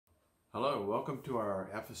Hello, welcome to our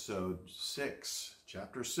episode 6.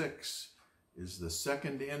 Chapter 6 is the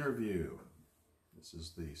second interview. This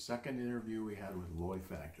is the second interview we had with Loy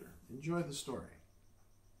Factor. Enjoy the story.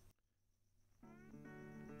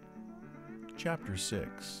 Chapter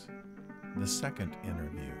 6, the second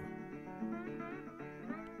interview.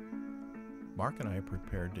 Mark and I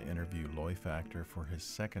prepared to interview Loy Factor for his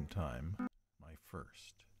second time, my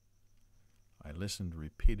first. I listened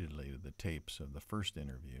repeatedly to the tapes of the first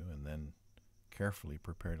interview and then carefully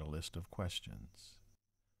prepared a list of questions.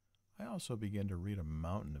 I also began to read a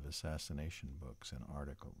mountain of assassination books and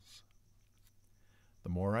articles. The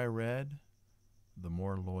more I read, the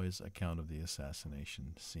more Loy's account of the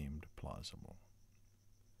assassination seemed plausible.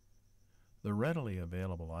 The readily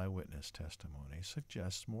available eyewitness testimony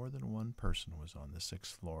suggests more than one person was on the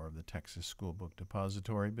 6th floor of the Texas School Book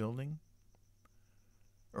Depository building.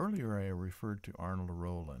 Earlier I referred to Arnold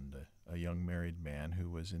Rowland, a young married man who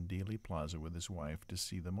was in Dealey Plaza with his wife to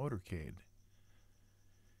see the motorcade.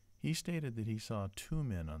 He stated that he saw 2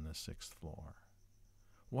 men on the 6th floor,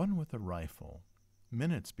 one with a rifle,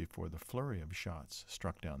 minutes before the flurry of shots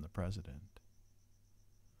struck down the president.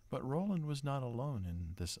 But Rowland was not alone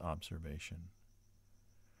in this observation.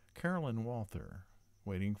 Carolyn Walther,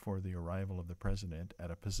 waiting for the arrival of the president at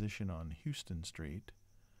a position on Houston Street,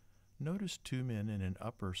 noticed 2 men in an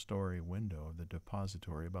upper story window of the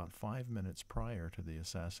depository about 5 minutes prior to the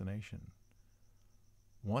assassination.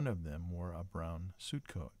 One of them wore a brown suit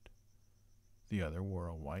coat. The other wore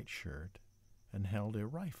a white shirt and held a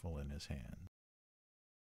rifle in his hand.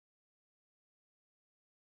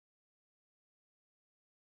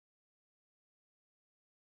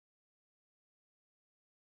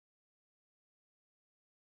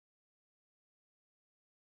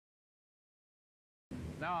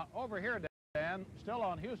 Now, over here, Dan, still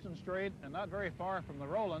on Houston Street and not very far from the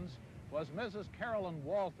Rowlands, was Mrs. Carolyn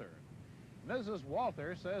Walther. Mrs.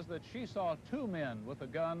 Walther says that she saw 2 men with a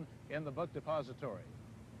gun in the book depository.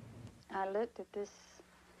 I looked at this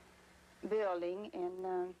building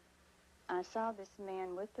and I saw this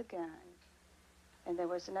man with the gun, and there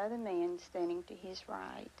was another man standing to his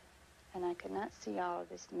right, and I could not see all of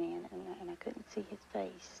this man, and I couldn't see his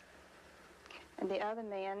face. And the other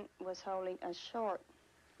man was holding a short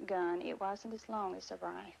gun. It wasn't as long as a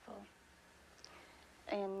rifle,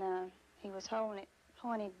 and he was holding it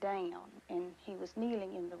pointed down, and he was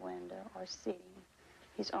kneeling in the window or sitting.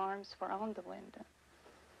 His arms were on the window,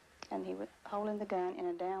 and he was holding the gun in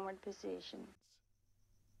a downward position.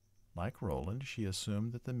 Like Rowland, she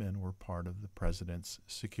assumed that the men were part of the president's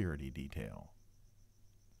security detail.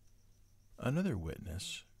 Another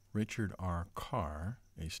witness, Richard R. Carr,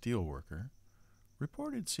 a steelworker,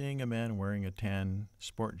 reported seeing a man wearing a tan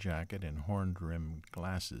sport jacket and horn-rimmed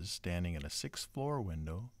glasses standing at a 6th floor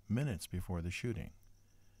window minutes before the shooting.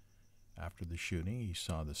 After the shooting, he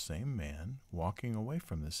saw the same man walking away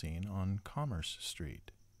from the scene on Commerce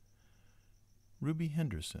Street. Ruby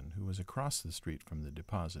Henderson, who was across the street from the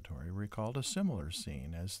depository, recalled a similar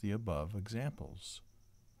scene as the above examples.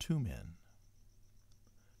 2 men.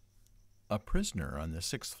 A prisoner on the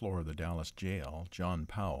 6th floor of the Dallas jail, John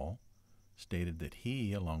Powell, stated that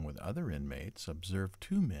he, along with other inmates, observed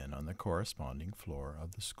 2 men on the corresponding floor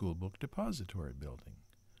of the school book depository building,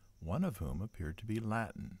 one of whom appeared to be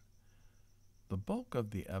Latin. The bulk of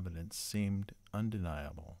the evidence seemed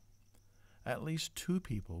undeniable. At least 2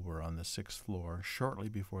 people were on the 6th floor shortly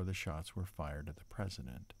before the shots were fired at the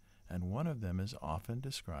president, and one of them is often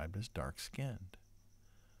described as dark-skinned.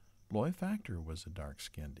 Loy Factor was a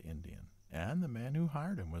dark-skinned Indian, and the man who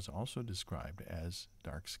hired him was also described as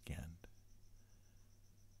dark-skinned.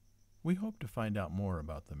 We hope to find out more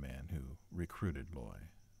about the man who recruited Loy.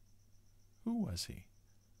 Who was he?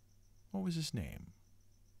 What was his name?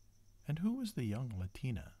 And who was the young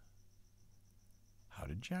Latina? How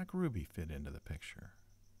did Jack Ruby fit into the picture?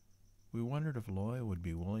 We wondered if Loy would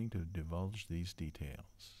be willing to divulge these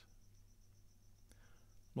details.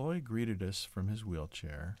 Loy greeted us from his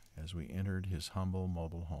wheelchair as we entered his humble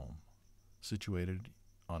mobile home, situated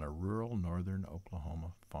on a rural northern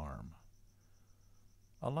Oklahoma farm.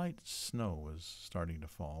 A light snow was starting to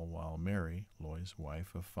fall while Mary, Loy's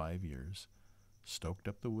wife of 5 years, stoked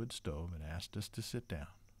up the wood stove and asked us to sit down.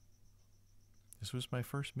 This was my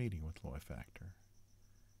first meeting with Loy Factor.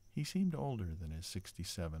 He seemed older than his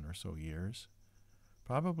 67 or so years,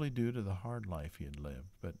 probably due to the hard life he had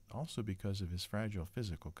lived, but also because of his fragile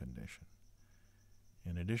physical condition.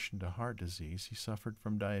 In addition to heart disease, he suffered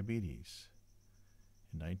from diabetes.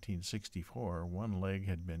 In 1964, one leg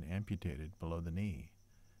had been amputated below the knee,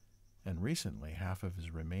 and recently half of his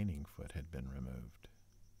remaining foot had been removed.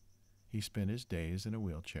 He spent his days in a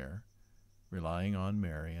wheelchair, relying on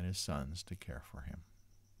Mary and his sons to care for him.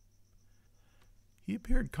 He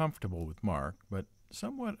appeared comfortable with Mark, but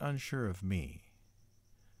somewhat unsure of me.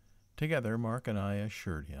 Together, Mark and I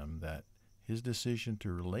assured him that his decision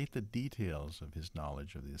to relate the details of his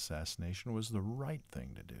knowledge of the assassination was the right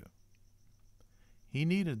thing to do. He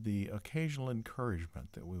needed the occasional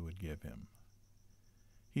encouragement that we would give him.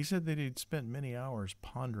 He said that he'd spent many hours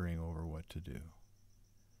pondering over what to do.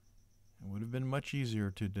 It would have been much easier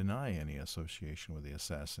to deny any association with the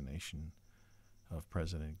assassination of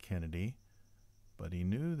President Kennedy, but he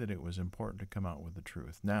knew that it was important to come out with the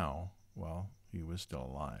truth now, while he was still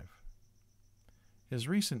alive. His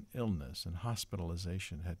recent illness and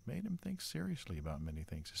hospitalization had made him think seriously about many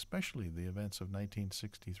things, especially the events of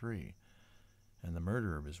 1963 and the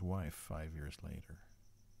murder of his wife 5 years later.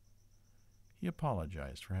 He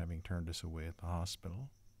apologized for having turned us away at the hospital,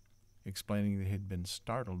 explaining that he had been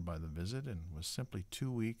startled by the visit and was simply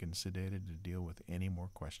too weak and sedated to deal with any more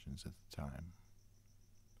questions at the time.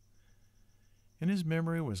 In his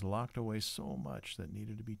memory was locked away so much that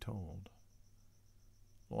needed to be told.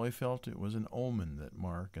 Loy felt it was an omen that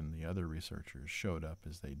Mark and the other researchers showed up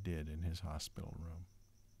as they did in his hospital room.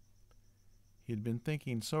 He had been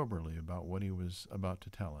thinking soberly about what he was about to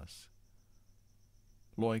tell us.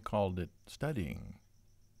 Loy called it studying.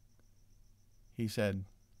 He said,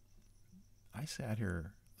 "I sat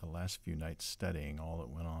here the last few nights studying all that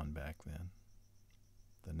went on back then.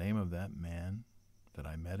 The name of that man that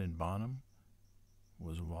I met in Bonham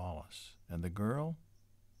was Wallace, and the girl,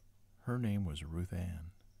 her name was Ruth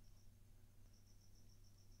Ann."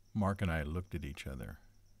 Mark and I looked at each other.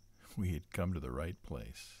 We had come to the right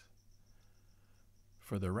place.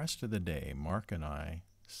 For the rest of the day, Mark and I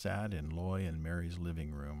sat in Loy and Mary's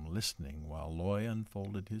living room listening while Loy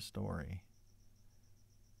unfolded his story.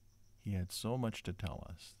 He had so much to tell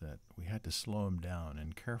us that we had to slow him down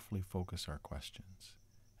and carefully focus our questions,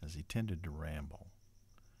 as he tended to ramble.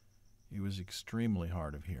 He was extremely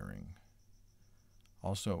hard of hearing.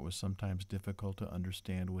 Also, it was sometimes difficult to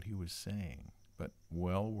understand what he was saying, but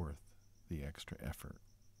well worth the extra effort.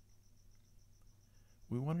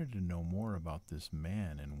 We wanted to know more about this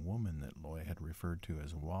man and woman that Loy had referred to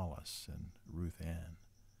as Wallace and Ruth Ann.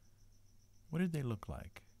 What did they look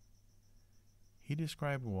like? He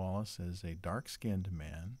described Wallace as a dark-skinned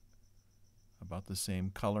man, about the same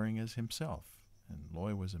coloring as himself, and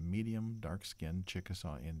Loy was a medium, dark-skinned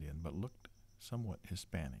Chickasaw Indian, but looked somewhat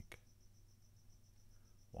Hispanic.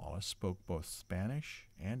 Wallace spoke both Spanish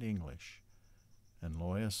and English, and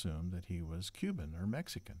Loy assumed that he was Cuban or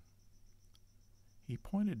Mexican. He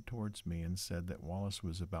pointed towards me and said that Wallace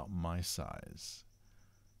was about my size,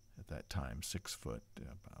 at that time 6 foot,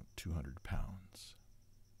 about 200 pounds.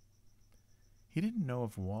 He didn't know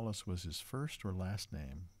if Wallace was his first or last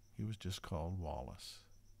name. He was just called Wallace.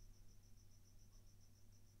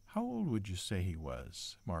 "How old would you say he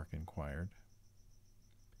was?" Mark inquired.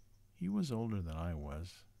 He was older than I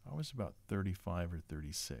was. I was about 35 or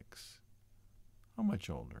 36. How much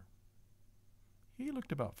older? He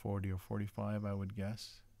looked about 40 or 45, I would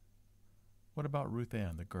guess. What about Ruth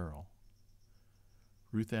Ann, the girl?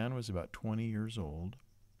 Ruth Ann was about 20 years old,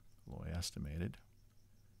 Loy estimated.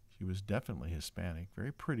 She was definitely Hispanic,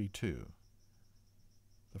 very pretty too.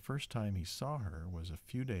 The first time he saw her was a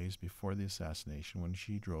few days before the assassination when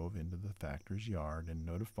she drove into the factor's yard and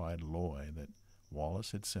notified Loy that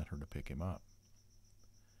Wallace had sent her to pick him up.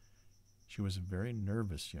 She was a very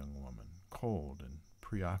nervous young woman, cold and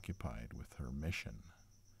preoccupied with her mission.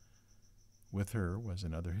 With her was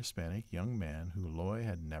another Hispanic young man who Loy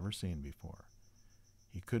had never seen before.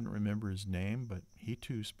 He couldn't remember his name, but he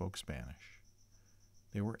too spoke Spanish.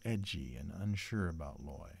 They were edgy and unsure about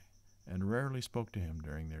Loy, and rarely spoke to him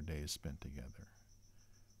during their days spent together.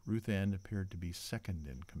 Ruth Ann appeared to be second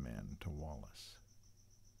in command to Wallace.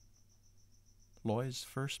 Loy's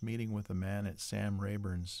first meeting with the man at Sam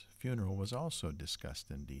Rayburn's funeral was also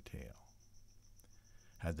discussed in detail.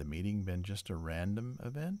 Had the meeting been just a random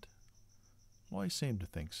event? Loy seemed to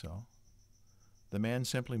think so. The man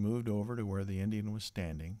simply moved over to where the Indian was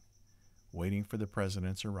standing, waiting for the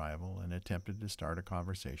president's arrival, and attempted to start a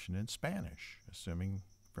conversation in Spanish, assuming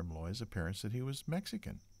from Loy's appearance that he was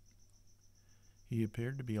Mexican. He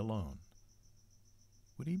appeared to be alone.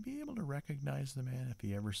 Would he be able to recognize the man if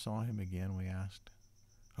he ever saw him again, we asked.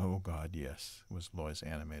 "Oh, God, yes," was Loy's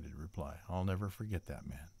animated reply. "I'll never forget that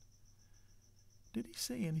man." Did he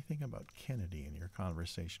say anything about Kennedy in your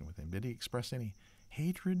conversation with him? Did he express any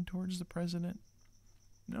hatred towards the president?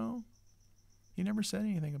 No, he never said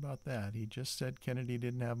anything about that. He just said Kennedy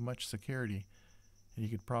didn't have much security, and you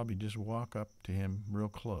could probably just walk up to him real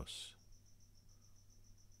close.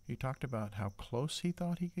 He talked about how close he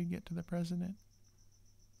thought he could get to the president.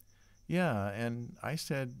 Yeah, and I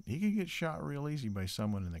said he could get shot real easy by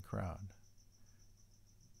someone in the crowd.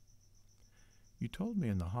 You told me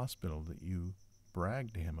in the hospital that you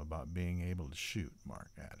bragged to him about being able to shoot,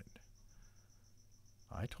 Mark added.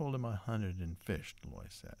 I told him I hunted and fished, Loy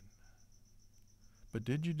said. But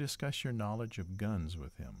did you discuss your knowledge of guns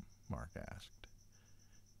with him? Mark asked.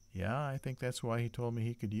 Yeah, I think that's why he told me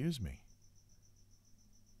he could use me.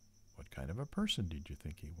 What kind of a person did you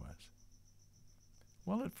think he was?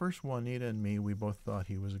 Well, at first Juanita and me, we both thought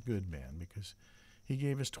he was a good man because he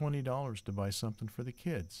gave us $20 to buy something for the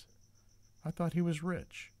kids. I thought he was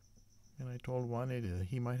rich, and I told Juanita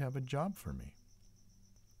he might have a job for me.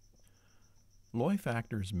 Loy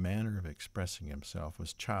Factor's manner of expressing himself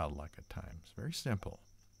was childlike at times, very simple,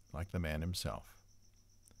 like the man himself.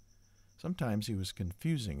 Sometimes he was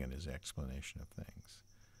confusing in his explanation of things.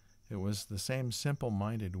 It was the same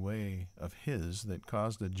simple-minded way of his that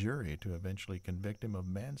caused a jury to eventually convict him of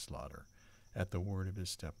manslaughter at the word of his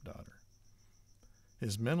stepdaughter.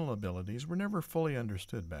 His mental abilities were never fully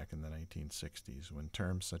understood back in the 1960s, when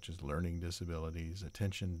terms such as learning disabilities,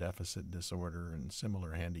 attention deficit disorder, and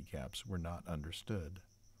similar handicaps were not understood.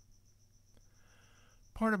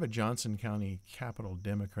 Part of a Johnson County Capital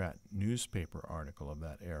Democrat newspaper article of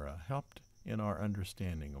that era helped in our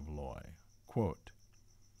understanding of Loy. Quote,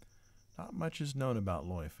 not much is known about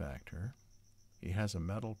Loy Factor. He has a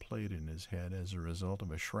metal plate in his head as a result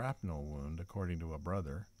of a shrapnel wound, according to a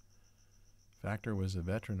brother. Factor was a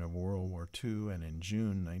veteran of World War II, and in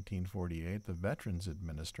June 1948, the Veterans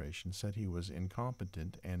Administration said he was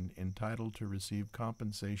incompetent and entitled to receive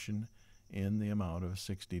compensation in the amount of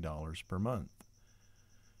 $60 per month.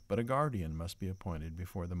 But a guardian must be appointed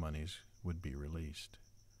before the monies would be released.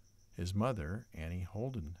 His mother, Annie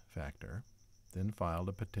Holden Factor, then filed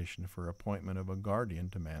a petition for appointment of a guardian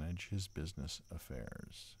to manage his business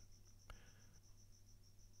affairs.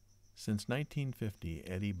 Since 1950,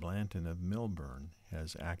 Eddie Blanton of Millburn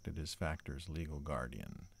has acted as Factor's legal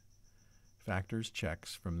guardian. Factor's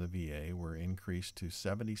checks from the VA were increased to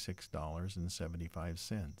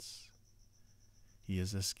 $76.75. He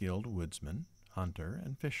is a skilled woodsman, hunter,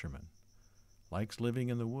 and fisherman, likes living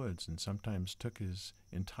in the woods, and sometimes took his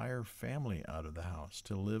entire family out of the house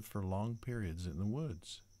to live for long periods in the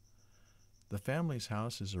woods. The family's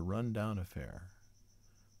house is a run-down affair,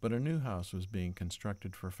 but a new house was being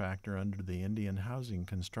constructed for Factor under the Indian Housing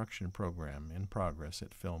Construction Program in progress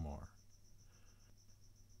at Fillmore.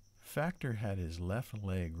 Factor had his left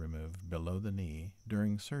leg removed below the knee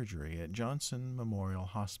during surgery at Johnson Memorial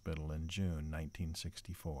Hospital in June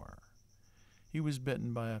 1964. He was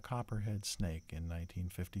bitten by a copperhead snake in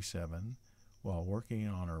 1957 while working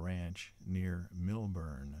on a ranch near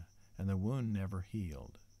Millburn, and the wound never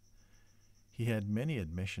healed. He had many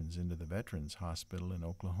admissions into the Veterans Hospital in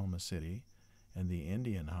Oklahoma City and the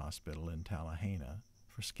Indian Hospital in Tallahassee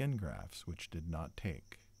for skin grafts, which did not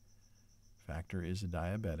take. Factor is a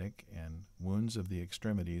diabetic, and wounds of the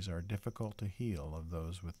extremities are difficult to heal of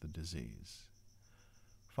those with the disease.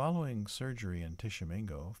 Following surgery in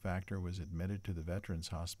Tishomingo, Factor was admitted to the Veterans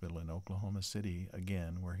Hospital in Oklahoma City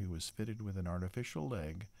again, where he was fitted with an artificial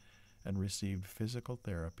leg and received physical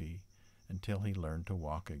therapy until he learned to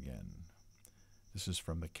walk again. This is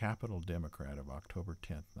from the Capital Democrat of October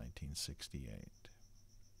 10, 1968.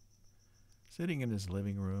 Sitting in his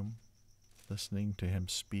living room, listening to him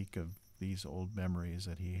speak of these old memories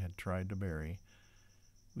that he had tried to bury,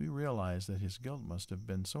 we realized that his guilt must have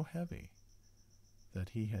been so heavy that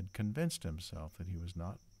he had convinced himself that he was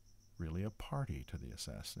not really a party to the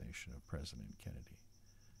assassination of President Kennedy.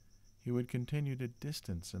 He would continue to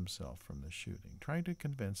distance himself from the shooting, trying to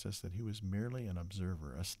convince us that he was merely an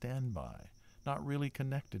observer, a standby, not really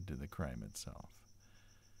connected to the crime itself.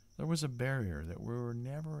 There was a barrier that we were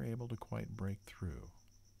never able to quite break through.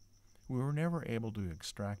 We were never able to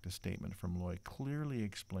extract a statement from Loy clearly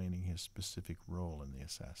explaining his specific role in the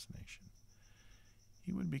assassination.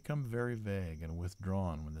 He would become very vague and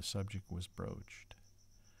withdrawn when the subject was broached.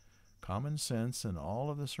 Common sense and all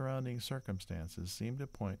of the surrounding circumstances seemed to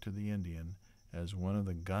point to the Indian as one of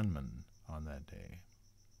the gunmen on that day.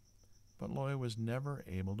 But Loy was never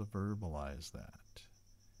able to verbalize that.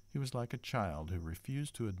 He was like a child who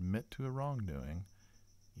refused to admit to a wrongdoing,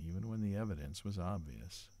 even when the evidence was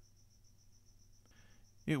obvious.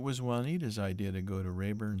 It was Juanita's idea to go to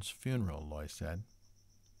Rayburn's funeral, Loy said.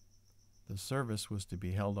 The service was to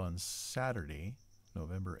be held on Saturday,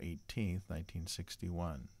 November 18,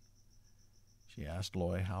 1961. She asked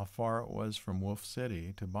Loy how far it was from Wolf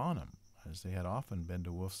City to Bonham, as they had often been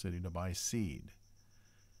to Wolf City to buy seed.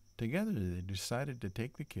 Together they decided to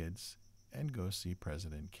take the kids and go see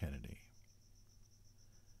President Kennedy.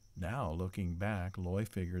 Now, looking back, Loy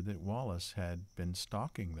figured that Wallace had been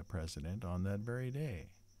stalking the president on that very day,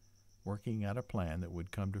 working out a plan that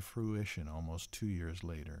would come to fruition almost 2 years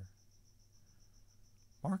later.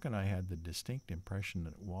 Mark and I had the distinct impression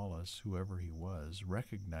that Wallace, whoever he was,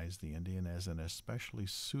 recognized the Indian as an especially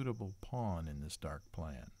suitable pawn in this dark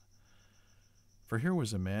plan. For here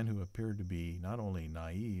was a man who appeared to be not only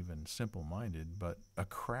naive and simple-minded, but a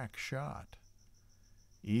crack shot.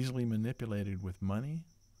 Easily manipulated with money,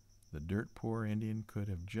 the dirt-poor Indian could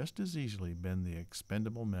have just as easily been the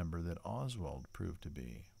expendable member that Oswald proved to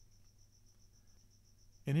be.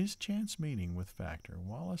 In his chance meeting with Factor,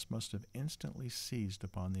 Wallace must have instantly seized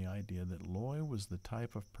upon the idea that Loy was the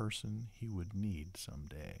type of person he would need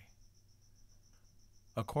someday.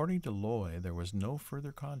 According to Loy, there was no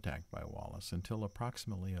further contact by Wallace until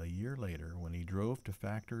approximately a year later when he drove to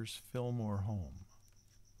Factor's Fillmore home.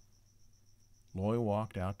 Loy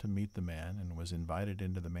walked out to meet the man and was invited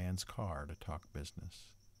into the man's car to talk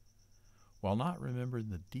business. While not remembering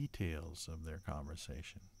the details of their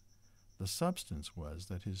conversation, the substance was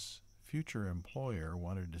that his future employer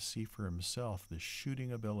wanted to see for himself the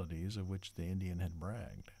shooting abilities of which the Indian had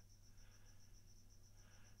bragged.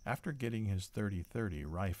 After getting his .30-30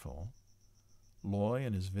 rifle, Loy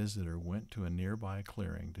and his visitor went to a nearby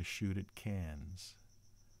clearing to shoot at cans.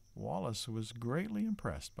 Wallace was greatly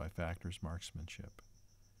impressed by Factor's marksmanship,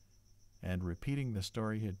 and repeating the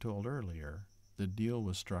story he had told earlier, the deal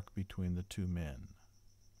was struck between the two men.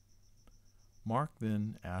 Mark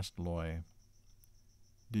then asked Loy,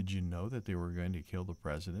 "Did you know that they were going to kill the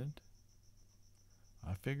president?"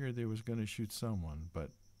 "I figured they was going to shoot someone,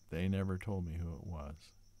 but they never told me who it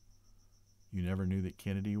was." "You never knew that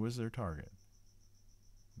Kennedy was their target?"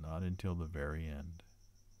 "Not until the very end."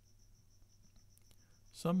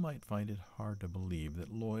 Some might find it hard to believe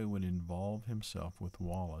that Loy would involve himself with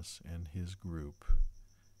Wallace and his group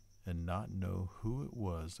and not know who it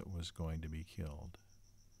was that was going to be killed.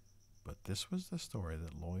 But this was the story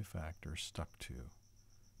that Loy Factor stuck to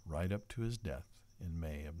right up to his death in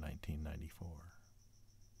May of 1994.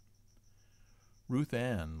 Ruth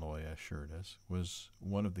Ann, Loy assured us, was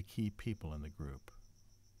one of the key people in the group.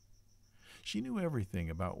 "She knew everything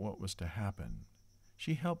about what was to happen.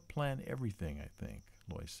 She helped plan everything, I think,"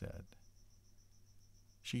 Loy said.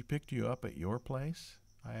 "She picked you up at your place?"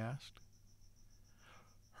 I asked.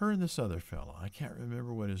 "Her and this other fellow. I can't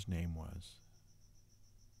remember what his name was."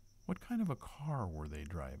 "What kind of a car were they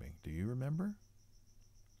driving? Do you remember?"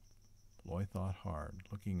 Loy thought hard,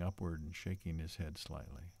 looking upward and shaking his head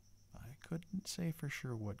slightly. "I couldn't say for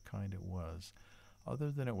sure what kind it was,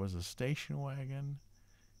 other than it was a station wagon,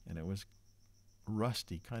 and it was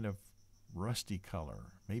rusty, kind of rusty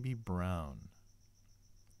color, maybe brown."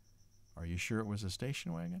 "Are you sure it was a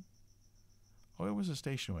station wagon?" "Oh, it was a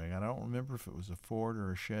station wagon. I don't remember if it was a Ford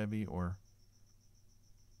or a Chevy or...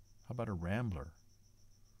 How about a Rambler?"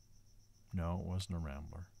 "No, it wasn't a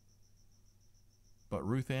Rambler." "But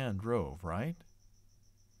Ruth Ann drove, right?"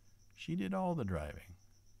 "She did all the driving.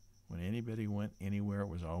 When anybody went anywhere, it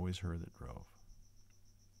was always her that drove."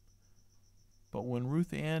 "But when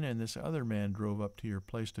Ruth Ann and this other man drove up to your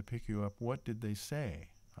place to pick you up, what did they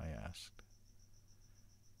say?" I asked.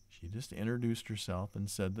 "She just introduced herself and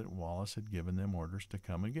said that Wallace had given them orders to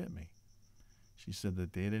come and get me. She said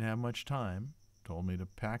that they didn't have much time, told me to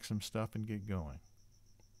pack some stuff and get going."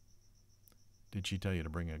 "Did she tell you to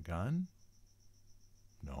bring a gun?"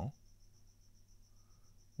 "No."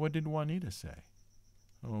 "What did Juanita say?"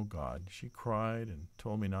 "Oh, God, she cried and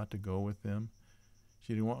told me not to go with them.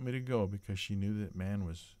 She didn't want me to go because she knew that man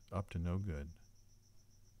was up to no good."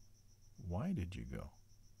 "Why did you go?"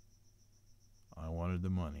 "I wanted the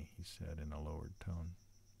money," he said in a lowered tone.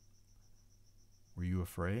 "Were you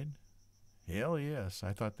afraid?" "Hell, yes.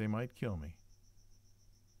 I thought they might kill me."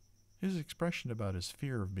 His expression about his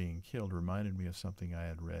fear of being killed reminded me of something I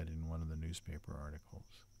had read in one of the newspaper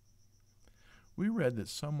articles. "We read that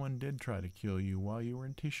someone did try to kill you while you were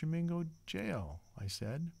in Tishomingo jail," I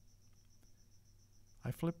said.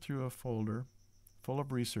 I flipped through a folder full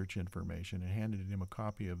of research information and handed him a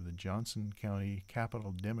copy of the Johnson County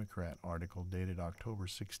Capital Democrat article dated October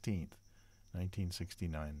 16th,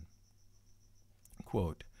 1969.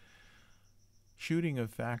 Quote, "Shooting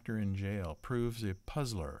of Factor in jail proves a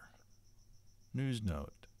puzzler." News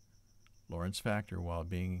note: Lawrence Factor, while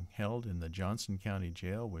being held in the Johnson County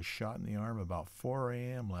Jail, was shot in the arm about 4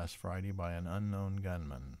 a.m. last Friday by an unknown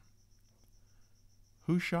gunman.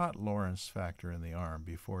 Who shot Lawrence Factor in the arm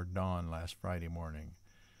before dawn last Friday morning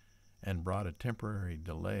and brought a temporary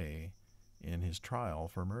delay in his trial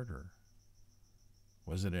for murder?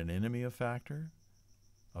 Was it an enemy of Factor?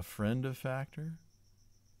 A friend of Factor?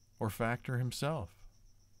 Or Factor himself?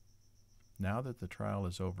 Now that the trial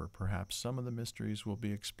is over, perhaps some of the mysteries will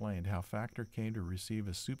be explained. How Factor came to receive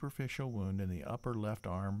a superficial wound in the upper left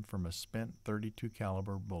arm from a spent .32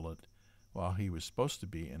 caliber bullet while he was supposed to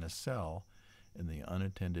be in a cell in the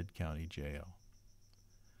unattended county jail.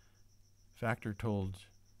 Factor told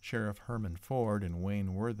Sheriff Herman Ford and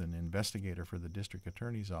Wayne Worthen, investigator for the district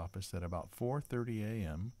attorney's office, that about 4:30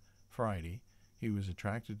 a.m. Friday, he was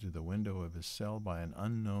attracted to the window of his cell by an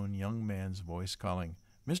unknown young man's voice calling,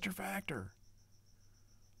 "Mr. Factor!"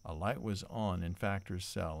 A light was on in Factor's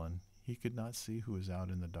cell, and he could not see who was out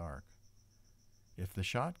in the dark. If the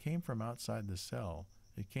shot came from outside the cell,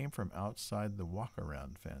 it came from outside the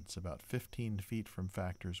walk-around fence, about 15 feet from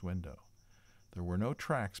Factor's window. There were no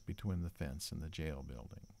tracks between the fence and the jail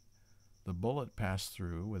building. The bullet passed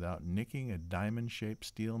through without nicking a diamond-shaped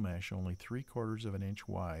steel mesh only 3/4 of an inch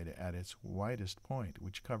wide at its widest point,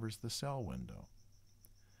 which covers the cell window.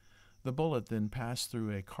 The bullet then passed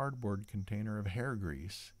through a cardboard container of hair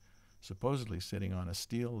grease, supposedly sitting on a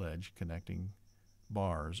steel ledge connecting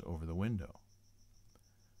bars over the window.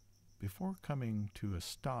 Before coming to a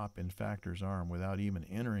stop in Factor's arm without even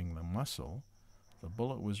entering the muscle, the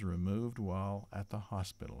bullet was removed while at the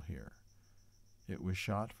hospital here. It was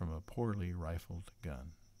shot from a poorly rifled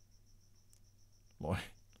gun. Loy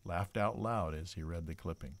laughed out loud as he read the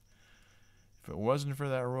clipping. If it wasn't for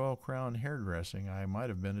that Royal Crown hairdressing, I might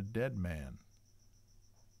have been a dead man.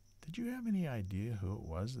 Did you have any idea who it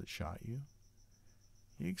was that shot you?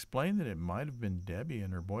 He explained that it might have been Debbie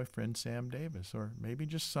and her boyfriend Sam Davis, or maybe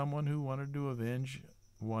just someone who wanted to avenge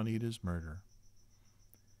Juanita's murder.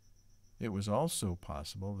 It was also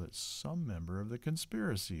possible that some member of the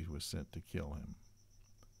conspiracy was sent to kill him.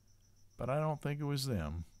 But I don't think it was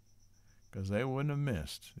them, because they wouldn't have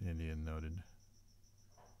missed, the Indian noted.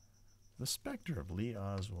 The specter of Lee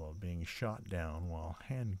Oswald being shot down while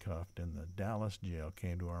handcuffed in the Dallas jail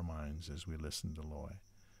came to our minds as we listened to Loy.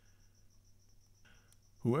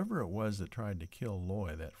 Whoever it was that tried to kill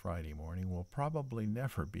Loy that Friday morning will probably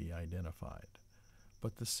never be identified,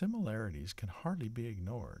 but the similarities can hardly be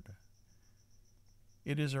ignored.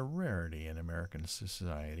 It is a rarity in American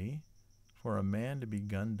society for a man to be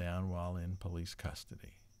gunned down while in police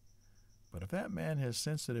custody. But if that man has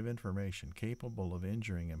sensitive information capable of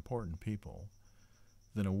injuring important people,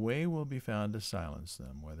 then a way will be found to silence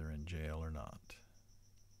them, whether in jail or not.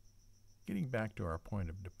 Getting back to our point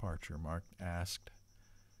of departure, Mark asked,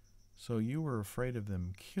 "So you were afraid of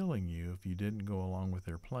them killing you if you didn't go along with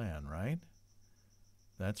their plan, right?"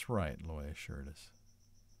 "That's right," Loy assured us.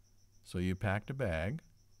 "So you packed a bag?"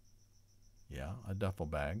 "Yeah, a duffel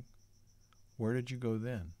bag." "Where did you go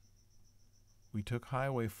then?" "We took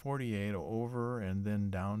Highway 48 over and then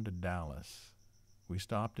down to Dallas. We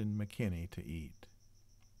stopped in McKinney to eat."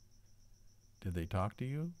 "Did they talk to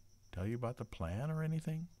you? Tell you about the plan or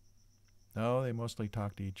anything?" "No, they mostly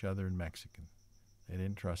talked to each other in Mexican. They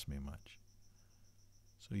didn't trust me much."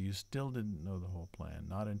 "So you still didn't know the whole plan,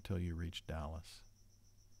 not until you reached Dallas?"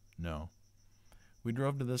 "No. We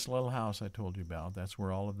drove to this little house I told you about. That's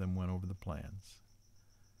where all of them went over the plans."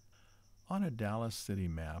 On a Dallas city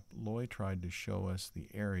map, Loy tried to show us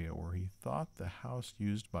the area where he thought the house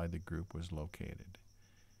used by the group was located.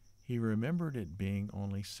 He remembered it being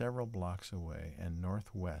only several blocks away and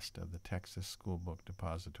northwest of the Texas School Book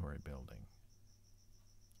Depository building.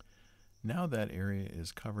 Now that area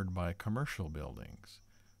is covered by commercial buildings,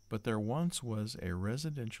 but there once was a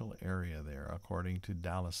residential area there, according to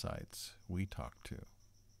Dallasites we talked to.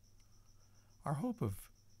 Our hope of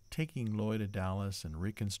taking Loy to Dallas and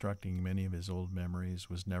reconstructing many of his old memories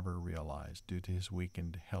was never realized due to his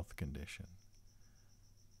weakened health condition.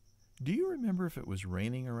 "Do you remember if it was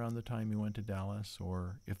raining around the time you went to Dallas,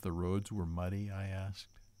 or if the roads were muddy?" I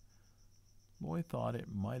asked. Loy thought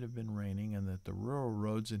it might have been raining and that the rural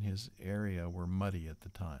roads in his area were muddy at the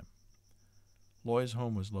time. Loy's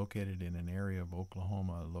home was located in an area of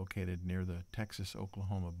Oklahoma located near the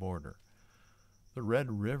Texas-Oklahoma border. The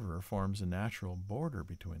Red River forms a natural border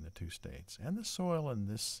between the two states, and the soil in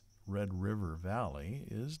this Red River Valley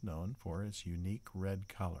is known for its unique red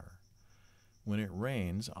color. When it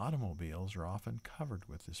rains, automobiles are often covered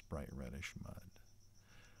with this bright reddish mud.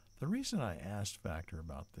 The reason I asked Factor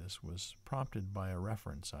about this was prompted by a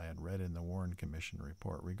reference I had read in the Warren Commission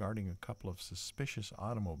report regarding a couple of suspicious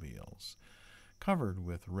automobiles covered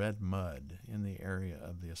with red mud in the area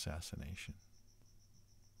of the assassination.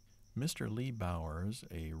 Mr. Lee Bowers,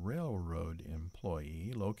 a railroad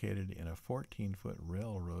employee located in a 14-foot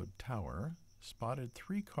railroad tower, spotted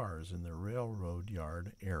 3 cars in the railroad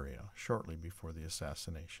yard area shortly before the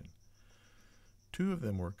assassination. Two of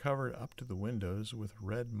them were covered up to the windows with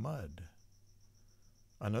red mud.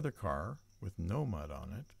 Another car, with no mud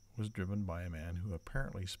on it, was driven by a man who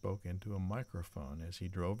apparently spoke into a microphone as he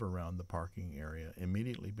drove around the parking area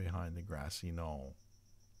immediately behind the grassy knoll.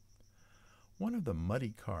 One of the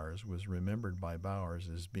muddy cars was remembered by Bowers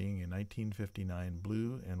as being a 1959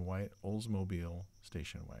 blue and white Oldsmobile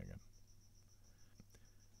station wagon.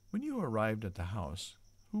 When you arrived at the house,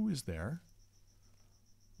 who was there?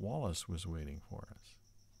 Wallace was waiting for us.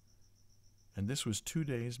 And this was 2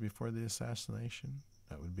 days before the assassination?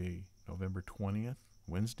 That would be November 20th,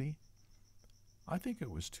 Wednesday? I think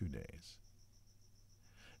it was 2 days.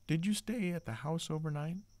 Did you stay at the house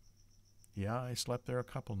overnight? Yeah, I slept there a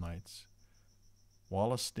couple nights.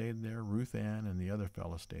 Wallace stayed there, Ruth Ann and the other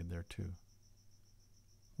fella stayed there too.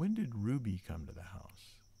 When did Ruby come to the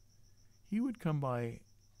house? He would come by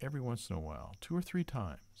every once in a while, 2 or 3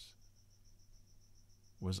 times.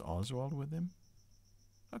 Was Oswald with him?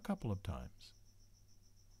 A couple of times.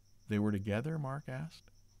 They were together, Mark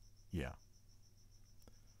asked. Yeah.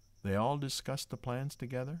 They all discussed the plans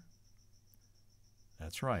together?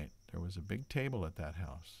 That's right. There was a big table at that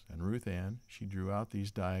house, and Ruth Ann, she drew out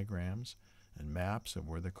these diagrams and maps of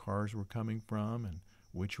where the cars were coming from and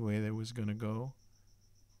which way they was going to go.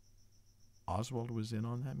 Oswald was in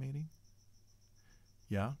on that meeting?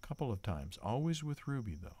 Yeah, a couple of times, always with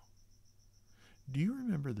Ruby, though. Do you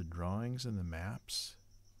remember the drawings and the maps?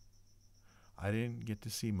 I didn't get to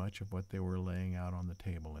see much of what they were laying out on the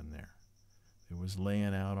table in there. It was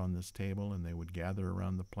laying out on this table, and they would gather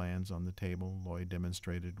around the plans on the table, Loy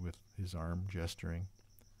demonstrated with his arm gesturing.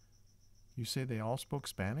 You say they all spoke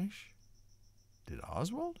Spanish? Did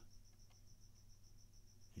Oswald?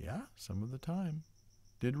 Yeah, some of the time.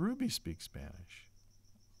 Did Ruby speak Spanish?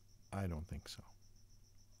 I don't think so.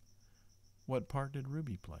 What part did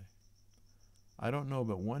Ruby play? I don't know,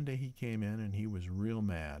 but one day he came in and he was real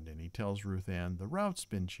mad, and he tells Ruth Ann, the route's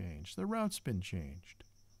been changed, the route's been changed.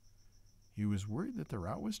 He was worried that the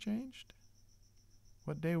route was changed?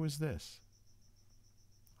 What day was this?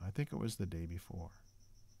 I think it was the day before.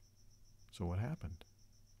 So what happened?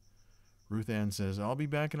 Ruth Ann says, I'll be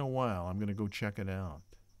back in a while. I'm going to go check it out.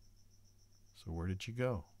 So where did she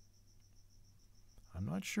go? I'm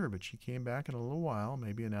not sure, but she came back in a little while,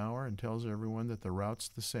 maybe an hour, and tells everyone that the route's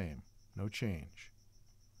the same. No change.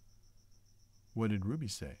 What did Ruby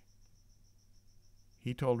say?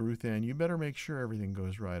 He told Ruth Ann, you better make sure everything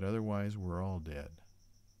goes right, otherwise we're all dead.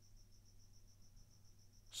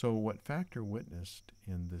 So what Factor witnessed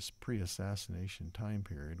in this pre-assassination time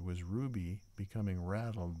period was Ruby becoming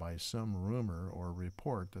rattled by some rumor or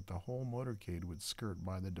report that the whole motorcade would skirt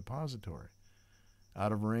by the depository,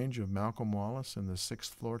 out of range of Malcolm Wallace and the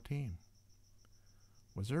 6th floor team.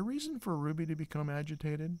 Was there a reason for Ruby to become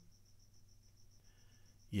agitated?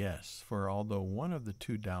 Yes, for although one of the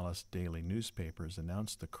 2 Dallas daily newspapers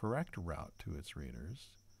announced the correct route to its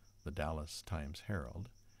readers, the Dallas Times-Herald,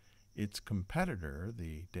 its competitor,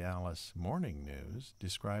 the Dallas Morning News,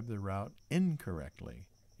 described the route incorrectly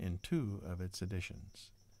in 2 of its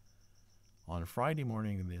editions. On Friday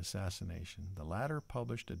morning of the assassination, the latter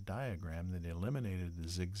published a diagram that eliminated the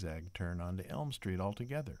zigzag turn onto Elm Street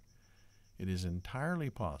altogether. It is entirely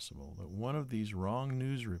possible that one of these wrong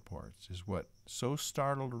news reports is what so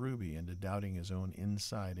startled Ruby into doubting his own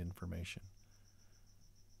inside information.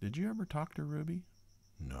 Did you ever talk to Ruby?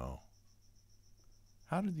 No.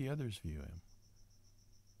 How did the others view him?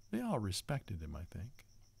 They all respected him, I think.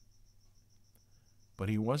 But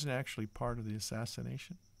he wasn't actually part of the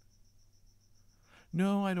assassination?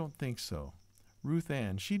 No, I don't think so. Ruth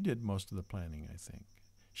Ann, she did most of the planning, I think.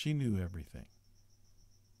 She knew everything.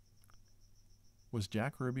 Was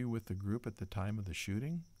Jack Ruby with the group at the time of the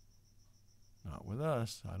shooting? Not with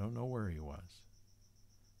us. I don't know where he was.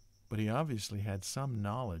 But he obviously had some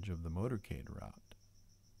knowledge of the motorcade route.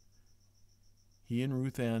 He and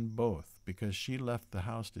Ruth Ann both, because she left the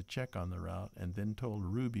house to check on the route and then told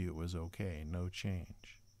Ruby it was okay, no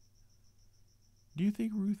change. Do you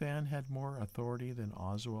think Ruth Ann had more authority than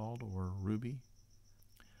Oswald or Ruby?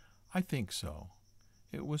 I think so.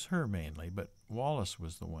 It was her mainly, but Wallace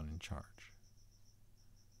was the one in charge.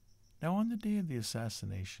 Now, on the day of the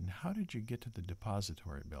assassination, how did you get to the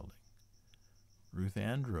depository building? Ruth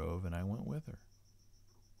Ann drove, and I went with her.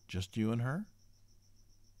 Just you and her?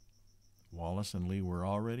 Wallace and Lee were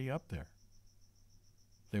already up there.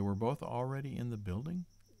 They were both already in the building?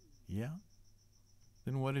 Yeah.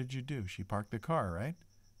 Then what did you do? She parked the car, right?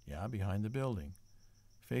 Yeah, behind the building.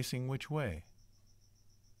 Facing which way?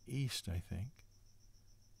 East, I think.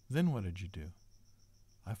 Then what did you do?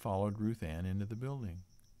 I followed Ruth Ann into the building.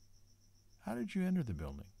 How did you enter the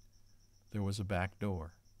building? There was a back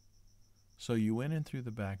door. So you went in through the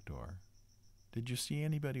back door. Did you see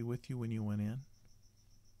anybody with you when you went in?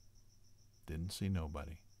 Didn't see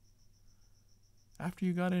nobody. After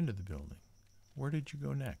you got into the building, where did you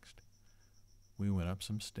go next? We went up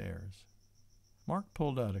some stairs. Mark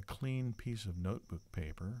pulled out a clean piece of notebook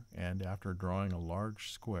paper, and after drawing a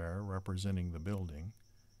large square representing the building,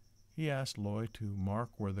 he asked Loy to mark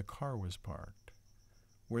where the car was parked,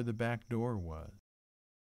 where the back door was,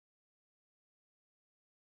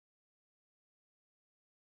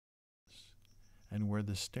 and where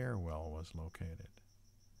the stairwell was located.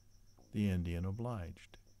 The Indian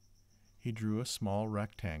obliged. He drew a small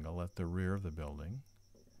rectangle at the rear of the building,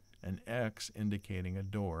 an X indicating a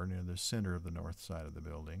door near the center of the north side of the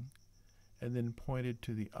building, and then pointed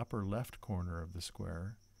to the upper left corner of the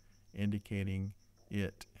square, indicating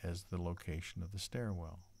it as the location of the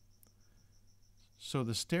stairwell. So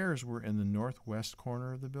the stairs were in the northwest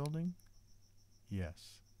corner of the building?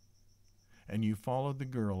 Yes. And you followed the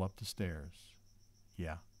girl up the stairs?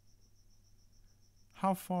 Yeah.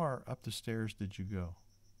 How far up the stairs did you go?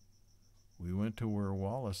 We went to where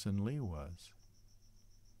Wallace and Lee was.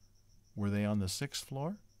 Were they on the 6th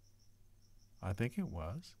floor? I think it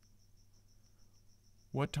was.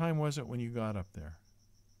 What time was it when you got up there?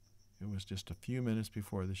 It was just a few minutes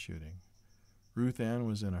before the shooting. Ruth Ann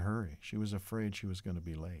was in a hurry. She was afraid she was going to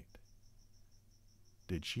be late.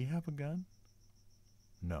 Did she have a gun?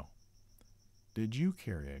 No. Did you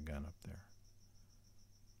carry a gun up there?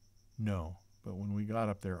 No, but when we got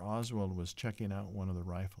up there, Oswald was checking out one of the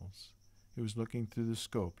rifles. He was looking through the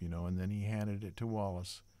scope, and then he handed it to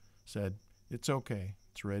Wallace, said, "It's okay,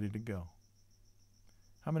 it's ready to go."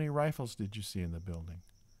 How many rifles did you see in the building?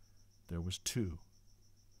 There was 2.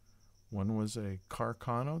 One was a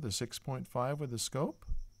Carcano, the 6.5 with a scope?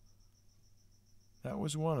 That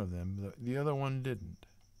was one of them. The other one didn't.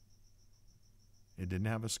 It didn't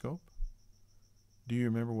have a scope? Do you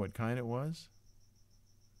remember what kind it was?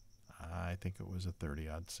 I think it was a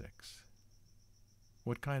 30-06.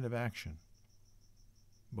 What kind of action?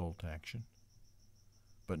 Bolt action.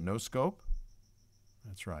 But no scope?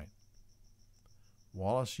 That's right.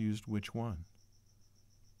 Wallace used which one?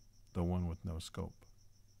 The one with no scope.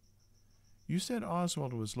 You said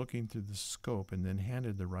Oswald was looking through the scope and then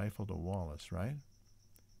handed the rifle to Wallace, right?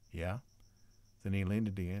 Yeah. Then he leaned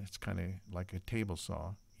it against, it's kind of like a table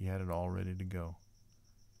saw. He had it all ready to go.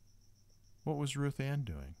 What was Ruth Ann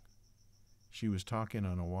doing? She was talking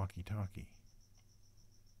on a walkie-talkie.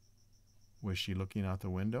 Was she looking out the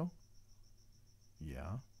window?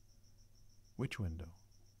 Yeah. Which window?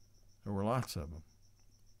 There were lots of them.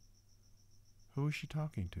 Who was she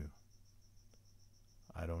talking to?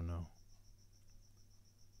 I don't know.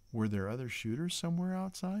 Were there other shooters somewhere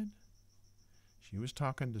outside? She was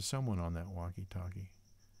talking to someone on that walkie-talkie.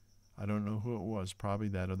 I don't know who it was, probably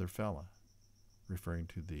that other fella, referring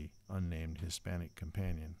to the unnamed Hispanic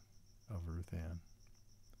companion of Ruth Ann.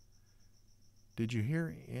 Did you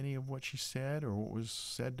hear any of what she said or what was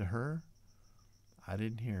said to her? I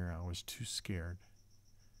didn't hear. I was too scared.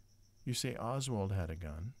 You say Oswald had a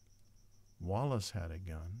gun. Wallace had a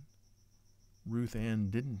gun. Ruth Ann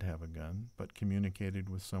didn't have a gun, but communicated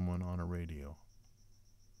with someone on a radio.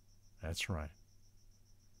 That's right.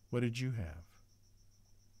 What did you have?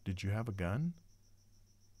 Did you have a gun?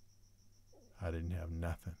 I didn't have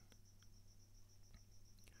nothing.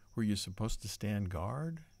 Were you supposed to stand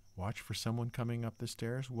guard? Watch for someone coming up the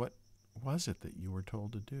stairs? What was it that you were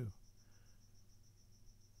told to do?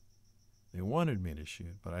 They wanted me to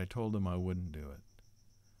shoot, but I told them I wouldn't do it.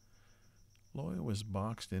 Loy was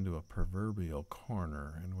boxed into a proverbial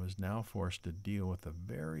corner and was now forced to deal with a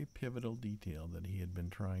very pivotal detail that he had been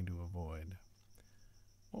trying to avoid.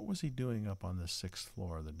 What was he doing up on the 6th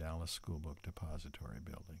floor of the Dallas School Book Depository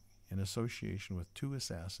building, in association with 2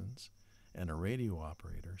 assassins and a radio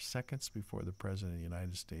operator, seconds before the President of the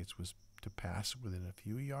United States was to pass within a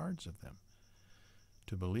few yards of them?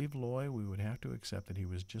 To believe Loy, we would have to accept that he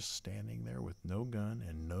was just standing there with no gun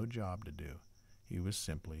and no job to do. He was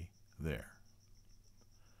simply there.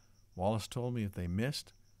 Wallace told me if they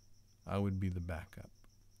missed, I would be the backup.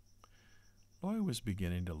 Loy was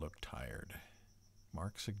beginning to look tired.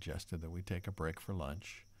 Mark suggested that we take a break for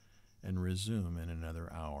lunch and resume in another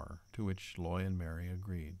hour, to which Loy and Mary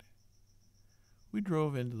agreed. We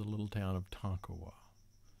drove into the little town of Tonkawa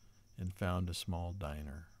and found a small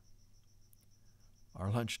diner. Our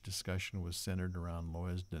lunch discussion was centered around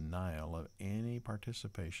Loy's denial of any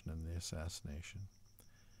participation in the assassination.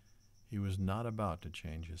 He was not about to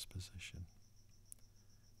change his position.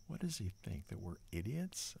 What does he think, that we're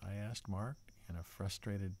idiots? I asked Mark in a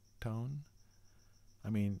frustrated tone. I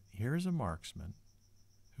mean, here's a marksman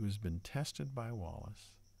who's been tested by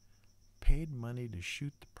Wallace, paid money to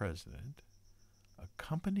shoot the president,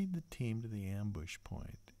 accompanied the team to the ambush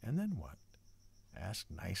point, and then what? Ask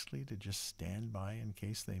nicely to just stand by in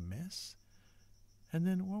case they miss? And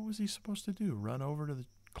then what was he supposed to do? Run over to the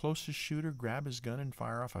closest shooter, grab his gun, and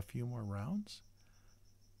fire off a few more rounds?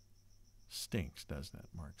 Stinks, doesn't it?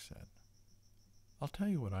 Mark said. I'll tell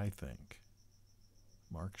you what I think.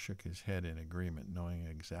 Mark shook his head in agreement, knowing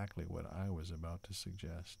exactly what I was about to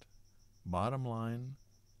suggest. Bottom line,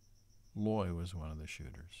 Loy was one of the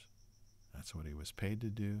shooters. That's what he was paid to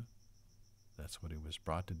do. That's what he was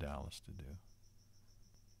brought to Dallas to do.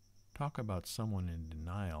 Talk about someone in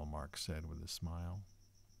denial, Mark said with a smile.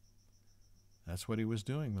 That's what he was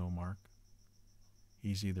doing, though, Mark.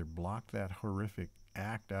 He's either blocked that horrific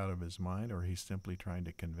act out of his mind, or he's simply trying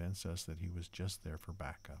to convince us that he was just there for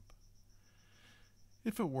backup.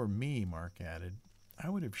 If it were me, Mark added, I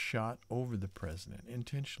would have shot over the president,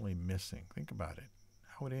 intentionally missing. Think about it.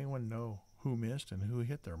 How would anyone know who missed and who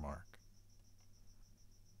hit their mark?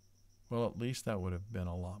 Well, at least that would have been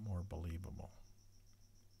a lot more believable.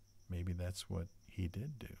 Maybe that's what he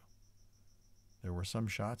did do. There were some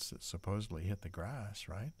shots that supposedly hit the grass,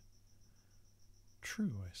 right?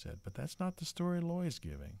 True, I said, but that's not the story Loy's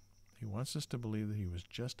giving. He wants us to believe that he was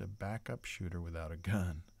just a backup shooter without a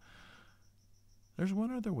gun. There's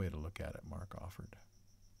one other way to look at it, Mark offered.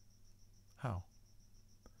 How?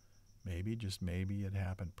 Maybe, just maybe, it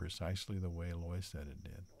happened precisely the way Loy said it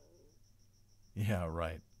did. Yeah,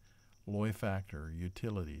 right. Loy Factor,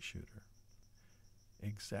 utility shooter.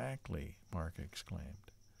 Exactly, Mark exclaimed.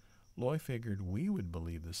 Loy figured we would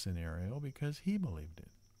believe the scenario because he believed it.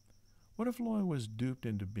 What if Loy was duped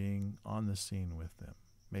into being on the scene with them?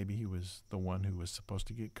 Maybe he was the one who was supposed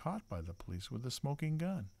to get caught by the police with a smoking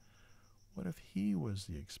gun. What if he was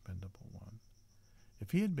the expendable one?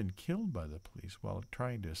 If he had been killed by the police while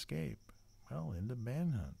trying to escape, well, end of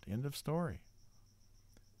manhunt, end of story.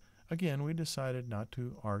 Again, we decided not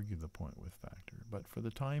to argue the point with Factor, but for the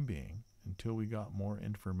time being, until we got more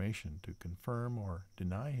information to confirm or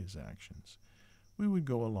deny his actions, we would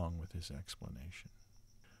go along with his explanation.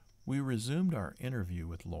 We resumed our interview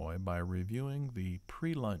with Loy by reviewing the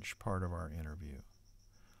pre-lunch part of our interview.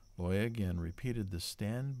 Loy again repeated the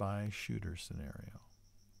standby shooter scenario.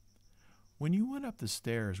 When you went up the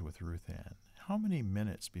stairs with Ruth Ann, how many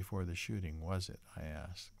minutes before the shooting was it? I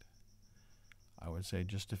asked. I would say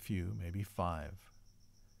just a few, maybe 5.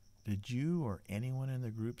 Did you or anyone in the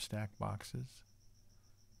group stack boxes?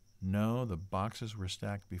 No, the boxes were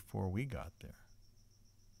stacked before we got there.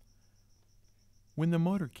 When the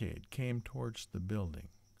motorcade came towards the building,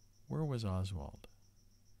 where was Oswald?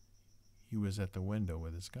 He was at the window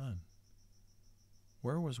with his gun.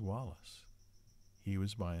 Where was Wallace? He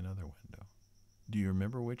was by another window. Do you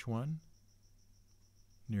remember which one?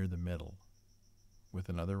 Near the middle, with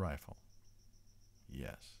another rifle.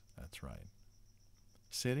 Yes, that's right.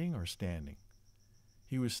 Sitting or standing?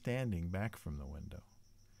 He was standing back from the window.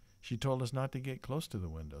 She told us not to get close to the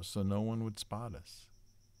window so no one would spot us.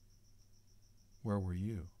 Where were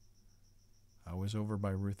you? I was over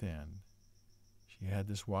by Ruth Ann. She had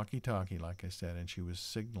this walkie-talkie, like I said, and she was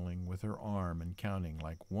signaling with her arm and counting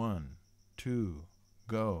like 1, 2,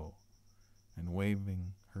 go, and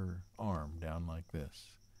waving her arm down like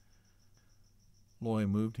this. Loy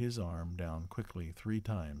moved his arm down quickly 3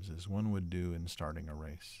 times, as one would do in starting a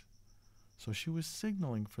race. So she was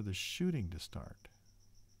signaling for the shooting to start.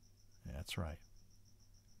 That's right.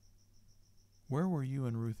 Where were you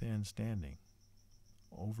and Ruth Ann standing?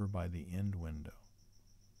 Over by the end window.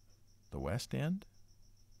 The west end?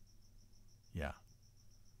 Yeah.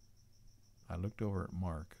 I looked over at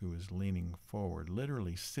Mark, who was leaning forward,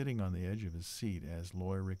 literally sitting on the edge of his seat as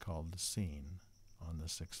Loy recalled the scene on the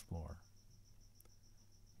 6th floor.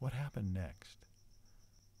 What happened next?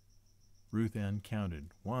 Ruth Ann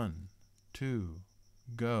counted 1, 2,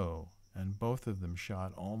 go, and both of them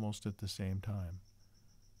shot almost at the same time.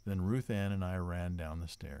 Then Ruth Ann and I ran down the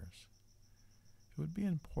stairs. It would be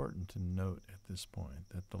important to note at this point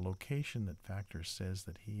that the location that Factor says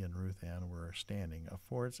that he and Ruth Ann were standing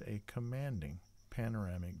affords a commanding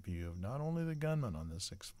panoramic view of not only the gunman on the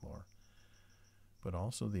 6th floor, but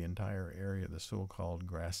also the entire area of the so-called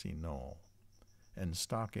grassy knoll and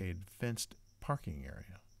stockade fenced parking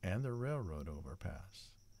area and the railroad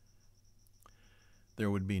overpass.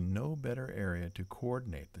 There would be no better area to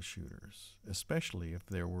coordinate the shooters, especially if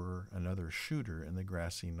there were another shooter in the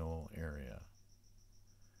grassy knoll area.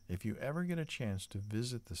 If you ever get a chance to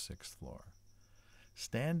visit the 6th floor,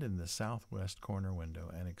 stand in the southwest corner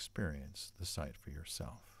window and experience the sight for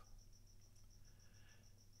yourself.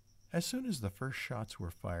 As soon as the first shots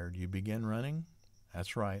were fired, you began running?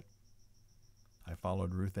 That's right. I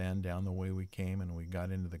followed Ruth Ann down the way we came, and we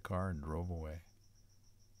got into the car and drove away.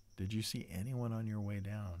 Did you see anyone on your way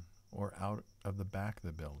down or out of the back of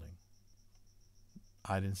the building?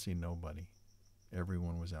 I didn't see nobody.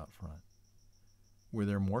 Everyone was out front. Were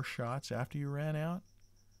there more shots after you ran out?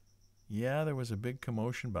 Yeah, there was a big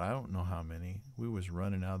commotion, but I don't know how many. We was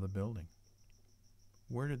running out of the building.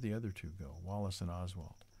 Where did the other two go, Wallace and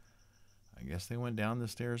Oswald? I guess they went down the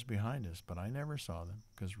stairs behind us, but I never saw them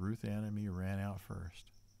because Ruth Ann and me ran out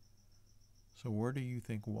first. So where do you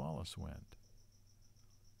think Wallace went?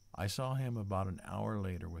 I saw him about an hour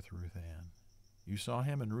later with Ruth Ann. You saw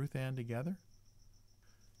him and Ruth Ann together?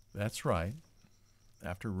 That's right.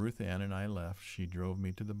 After Ruth Ann and I left, she drove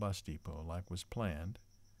me to the bus depot like was planned,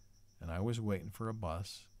 and I was waiting for a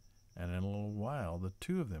bus, and in a little while the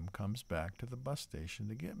two of them comes back to the bus station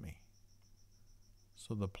to get me.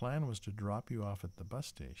 So the plan was to drop you off at the bus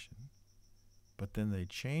station, but then they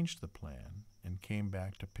changed the plan and came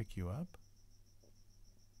back to pick you up?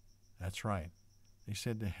 That's right. They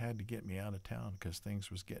said they had to get me out of town because things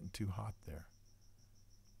was getting too hot there.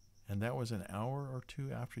 And that was an hour or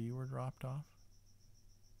two after you were dropped off?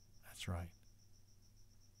 That's right.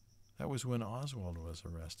 That was when Oswald was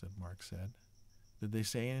arrested, Mark said. Did they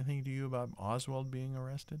say anything to you about Oswald being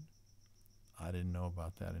arrested? I didn't know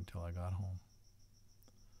about that until I got home.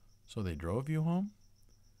 So they drove you home?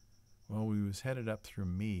 Well, we was headed up through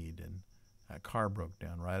Meade, and that car broke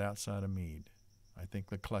down right outside of Meade. I think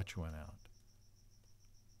the clutch went out.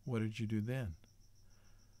 What did you do then?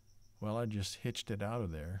 Well, I just hitched it out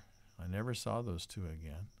of there. I never saw those two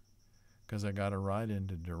again, because I got a ride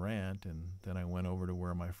into Durant, and then I went over to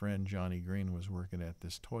where my friend Johnny Green was working at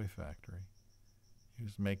this toy factory. He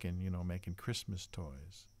was making Christmas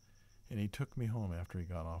toys, and he took me home after he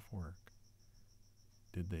got off work.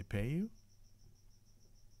 Did they pay you?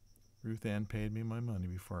 Ruth Ann paid me my money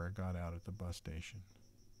before I got out at the bus station.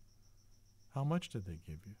 How much did they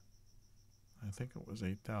give you? I think it was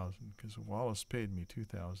 $8,000, because Wallace paid me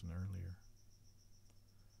 $2,000 earlier.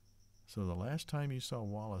 So the last time you saw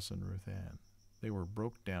Wallace and Ruth Ann, they were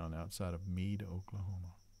broke down outside of Meade,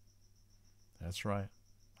 Oklahoma. That's right.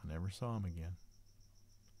 I never saw him again.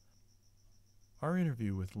 Our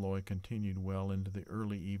interview with Loy continued well into the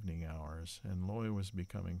early evening hours, and Loy was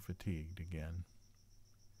becoming fatigued again.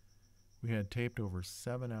 We had taped over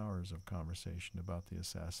 7 hours of conversation about the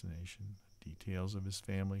assassination, details of his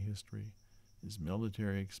family history, his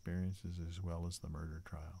military experiences, as well as the murder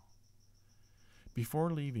trial. Before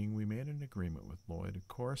leaving, we made an agreement with Loy to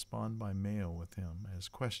correspond by mail with him, as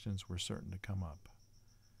questions were certain to come up.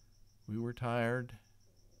 We were tired.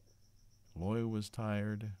 Loy was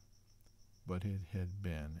tired. But it had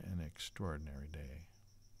been an extraordinary day.